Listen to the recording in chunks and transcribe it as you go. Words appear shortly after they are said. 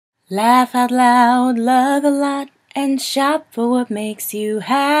Laugh out loud, love a lot, and shop for what makes you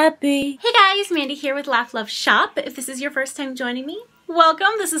happy. Hey guys, Mandy here with Laugh Love Shop. If this is your first time joining me, welcome.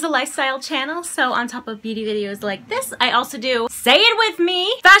 This is a lifestyle channel, so on top of beauty videos like this, I also do, say it with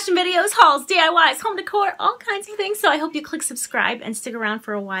me, fashion videos, hauls, DIYs, home decor, all kinds of things. So I hope you click subscribe and stick around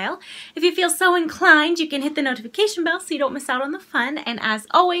for a while. If you feel so inclined, you can hit the notification bell so you don't miss out on the fun. And as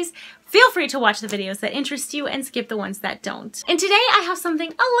always, feel free to watch the videos that interest you and skip the ones that don't. And today I have something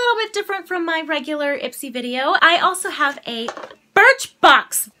a little bit different from my regular Ipsy video. I also have a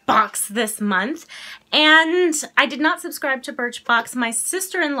Birchbox box this month, and I did not subscribe to Birchbox. My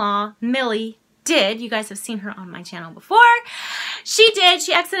sister-in-law, Millie, did. You guys have seen her on my channel before. She did.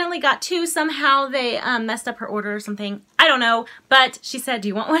 She accidentally got two. Somehow they messed up her order or something. I don't know. But she said, do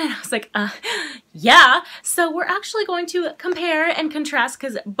you want one? And I was like, yeah. So we're actually going to compare and contrast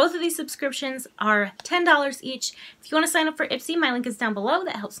because both of these subscriptions are $10 each. If you want to sign up for Ipsy, my link is down below.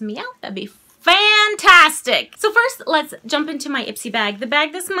 That helps me out. That'd be fantastic. So first, let's jump into my Ipsy bag. The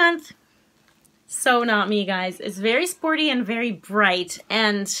bag this month, so not me, guys. It's very sporty and very bright,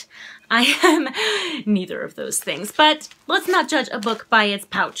 and I am neither of those things. But let's not judge a book by its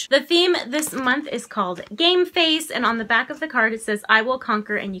pouch. The theme this month is called Game Face, and on the back of the card it says, I will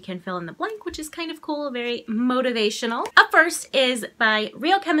conquer, and you can fill in the blank, which is kind of cool, very motivational. Up first is by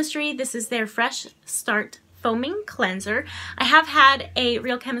Real Chemistry. This is their Fresh Start Foaming Cleanser. I have had a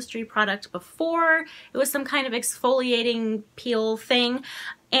Real Chemistry product before. It was some kind of exfoliating peel thing,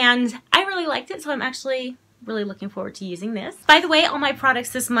 and I really liked it, so I'm actually really looking forward to using this. By the way, all my products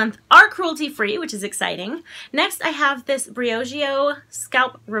this month are cruelty-free, which is exciting. Next, I have this Briogeo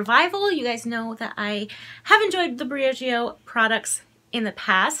Scalp Revival. You guys know that I have enjoyed the Briogeo products in the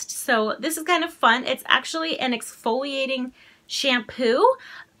past, so this is kind of fun. It's actually an exfoliating shampoo,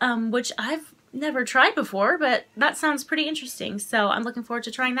 which I've never tried before, but that sounds pretty interesting, so I'm looking forward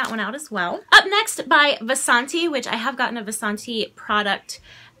to trying that one out as well. Up next by Vasanti, which I have gotten a Vasanti product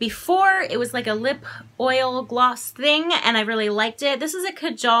before. It was like a lip oil gloss thing, and I really liked it. This is a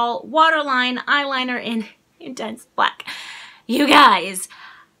Kajal waterline eyeliner in intense black. You guys,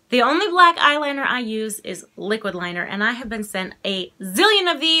 the only black eyeliner I use is liquid liner, and I have been sent a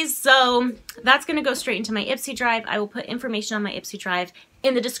zillion of these, so that's going to go straight into my Ipsy drive. I will put information on my Ipsy drive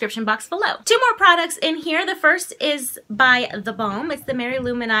in the description box below. Two more products in here. The first is by The Balm. It's the Mary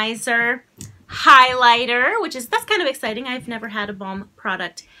Luminizer highlighter, that's kind of exciting. I've never had a balm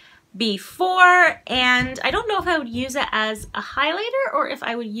product before, and I don't know if I would use it as a highlighter or if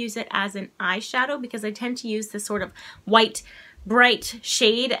I would use it as an eyeshadow, because I tend to use this sort of white bright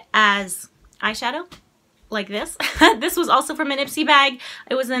shade as eyeshadow, like this. This was also from an Ipsy bag.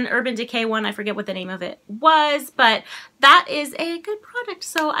 It was an Urban Decay one. I forget what the name of it was, but that is a good product,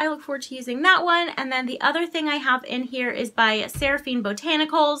 so I look forward to using that one. And then the other thing I have in here is by Seraphine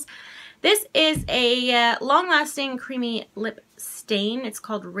Botanicals. This is a long-lasting creamy lip stain. It's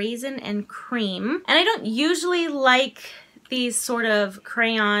called Raisin and Cream. And I don't usually like these sort of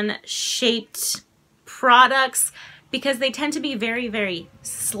crayon-shaped products because they tend to be very, very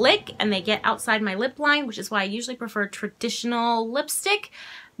slick and they get outside my lip line, which is why I usually prefer traditional lipstick.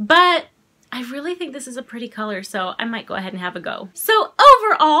 But I really think this is a pretty color, so I might go ahead and have a go. So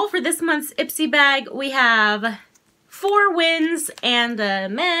overall, for this month's Ipsy bag, we have 4 wins and a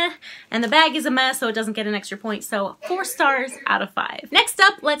meh, and the bag is a mess, so it doesn't get an extra point, so 4 stars out of 5. Next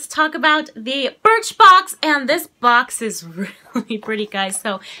up, let's talk about the Birchbox, and this box is really pretty, guys,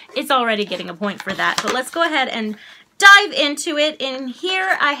 so it's already getting a point for that. But let's go ahead and dive into it. In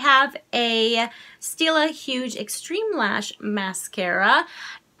here, I have a Stila Huge Extreme Lash Mascara.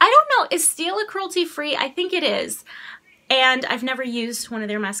 I don't know, is Stila cruelty-free? I think it is. And I've never used one of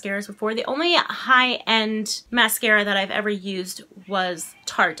their mascaras before. The only high-end mascara that I've ever used was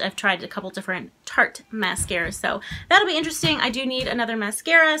Tarte. I've tried a couple different Tarte mascaras, so that'll be interesting. I do need another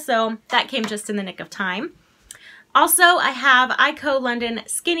mascara, so that came just in the nick of time. Also, I have Ico London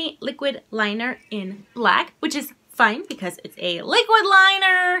Skinny Liquid Liner in black, which is fine because it's a liquid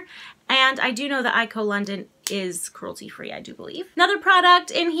liner, and I do know that Ico London is cruelty-free, I do believe. Another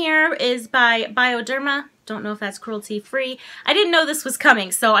product in here is by Bioderma. Don't know if that's cruelty-free. I didn't know this was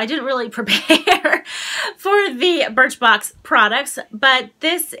coming, so I didn't really prepare for the Birchbox products, but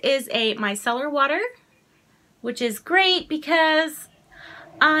this is a micellar water, which is great because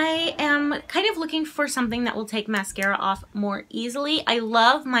I am kind of looking for something that will take mascara off more easily. I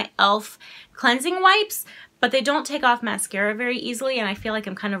love my e.l.f. cleansing wipes, but they don't take off mascara very easily, and I feel like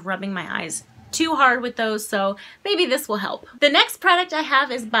I'm kind of rubbing my eyes too hard with those, so maybe this will help. The next product I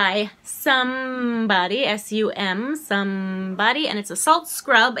have is by Somebody, S-U-M, Somebody, and it's a salt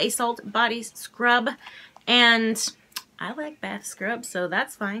scrub, a salt body scrub, and I like bath scrub, so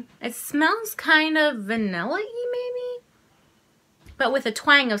that's fine. It smells kind of vanilla-y maybe? But with a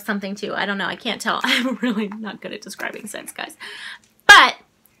twang of something too. I don't know. I can't tell. I'm really not good at describing scents, guys. But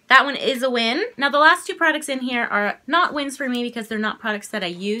that one is a win. Now the last two products in here are not wins for me because they're not products that I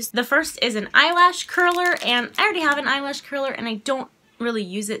use. The first is an eyelash curler, and I already have an eyelash curler and I don't really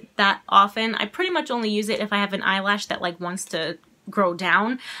use it that often. I pretty much only use it if I have an eyelash that like wants to grow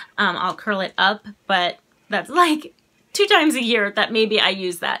down. I'll curl it up, but that's like 2 times a year that maybe I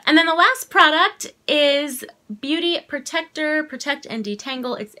use that. And then the last product is Beauty Protector, Protect and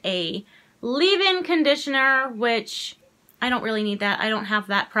Detangle. It's a leave-in conditioner, which I don't really need that. I don't have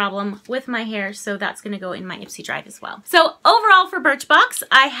that problem with my hair, so that's gonna go in my Ipsy drive as well. So overall for Birchbox,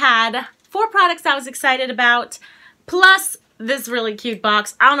 I had 4 products I was excited about, plus this really cute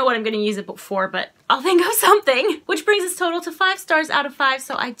box. I don't know what I'm gonna use it for, but I'll think of something. Which brings us total to 5 stars out of 5,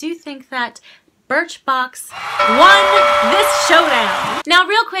 so I do think that Birchbox won this showdown. Now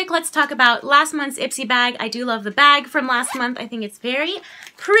real quick, let's talk about last month's Ipsy bag. I do love the bag from last month. I think it's very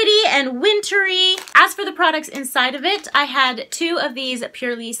pretty and wintry. As for the products inside of it, I had 2 of these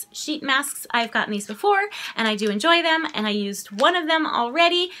Pure Lease sheet masks. I've gotten these before and I do enjoy them, and I used one of them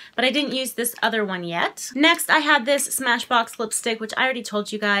already, but I didn't use this other one yet. Next, I had this Smashbox lipstick, which I already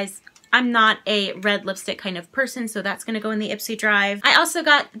told you guys I'm not a red lipstick kind of person, so that's going to go in the Ipsy drive. I also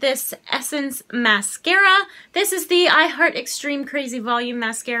got this Essence mascara. This is the I Heart Extreme Crazy Volume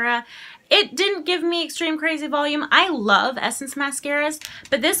mascara. It didn't give me extreme crazy volume. I love Essence mascaras,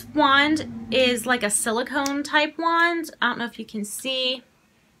 but this wand is like a silicone type wand. I don't know if you can see.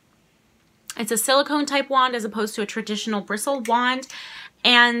 It's a silicone type wand as opposed to a traditional bristle wand,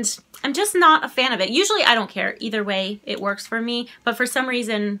 and I'm just not a fan of it. Usually I don't care. Either way, it works for me. But for some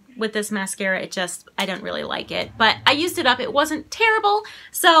reason with this mascara, I don't really like it. But I used it up. It wasn't terrible.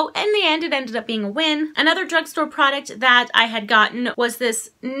 So in the end, it ended up being a win. Another drugstore product that I had gotten was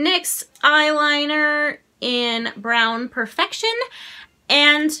this NYX eyeliner in Brown Perfection.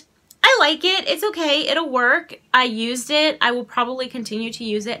 And I like it. It's okay. It'll work. I used it. I will probably continue to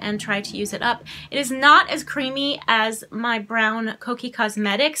use it and try to use it up. It is not as creamy as my Brown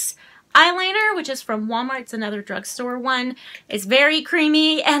Cosmetics eyeliner, which is from Walmart. It's another drugstore one. It's very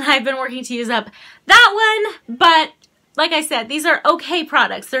creamy, and I've been working to use up that one. But like I said, these are okay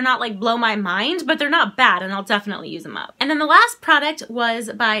products. They're not like blow my mind, but they're not bad, and I'll definitely use them up. And then the last product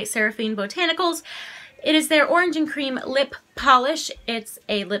was by Seraphine Botanicals. It is their Orange and Cream Lip Polish. It's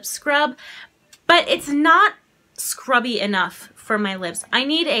a lip scrub, but it's not scrubby enough for my lips. I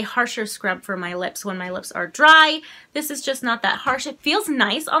need a harsher scrub for my lips when my lips are dry. This is just not that harsh. It feels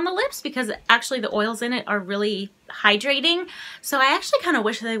nice on the lips because actually the oils in it are really hydrating. So I actually kind of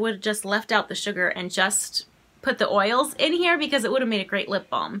wish they would have just left out the sugar and just put the oils in here, because it would have made a great lip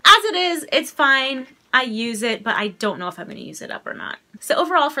balm. As it is, it's fine. I use it, but I don't know if I'm going to use it up or not. So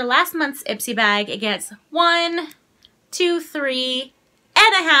overall, for last month's Ipsy bag, it gets 1, 2,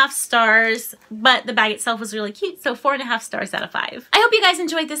 3.5 stars, but the bag itself was really cute, so 4.5 stars out of 5. I hope you guys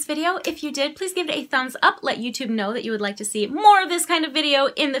enjoyed this video. If you did, please give it a thumbs up. Let YouTube know that you would like to see more of this kind of video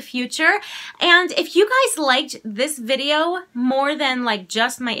in the future. And if you guys liked this video more than like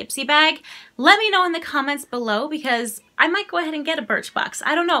just my Ipsy bag, let me know in the comments below, because I might go ahead and get a Birchbox.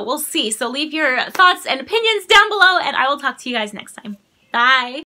 I don't know. We'll see. So leave your thoughts and opinions down below, and I will talk to you guys next time. Bye!